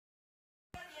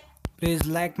Please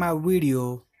like my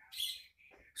video,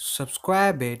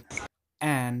 subscribe it,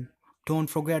 and don't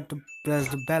forget to press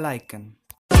the bell icon.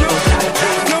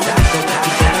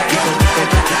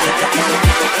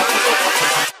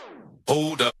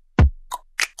 Hold up.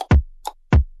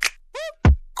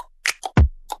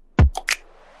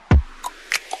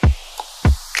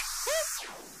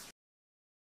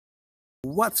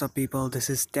 What's up people, this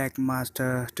is Tech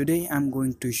Master. Today I'm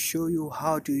going to show you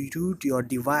how to root your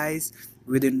device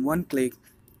within one click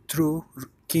through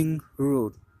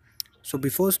kingroot. So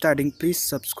before starting, please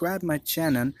subscribe my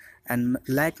channel and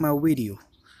like my video.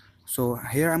 So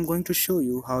here I'm going to show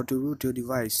you how to root your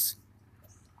device.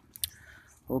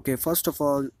 Okay, first of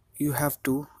all you have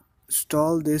to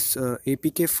install this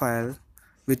apk file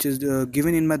which is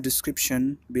given in my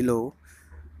description below.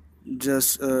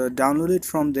 Just download it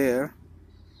from there.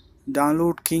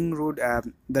 Download kingroot app.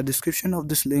 The description of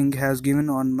this link has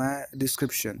given on my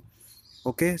description.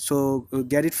 Okay, so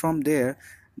get it from there.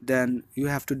 Then you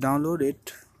have to download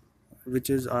it, which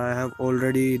is I have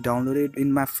already downloaded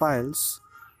in my files.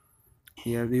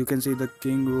 Here you can see the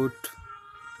kingroot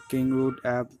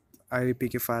app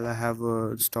IPK file I have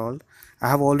installed. I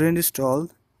have already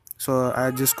installed, so I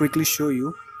just quickly show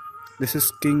you. This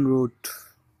is kingroot,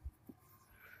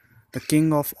 the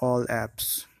king of all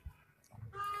apps.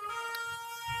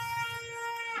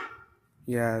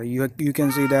 Yeah, you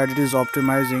can see that it is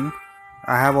optimizing.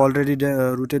 I have already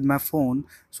rooted my phone,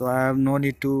 so I have no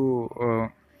need to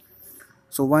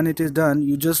so when it is done,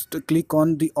 you just click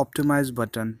on the optimize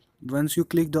button. Once you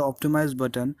click the optimize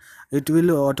button, it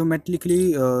will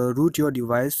automatically root your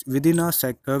device within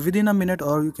within a minute,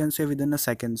 or you can say within a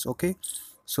seconds. Okay,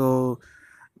 so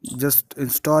just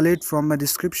install it from my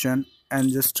description and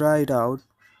just try it out.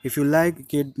 If you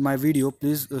like it my video,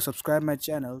 please subscribe my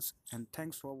channels, and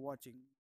thanks for watching.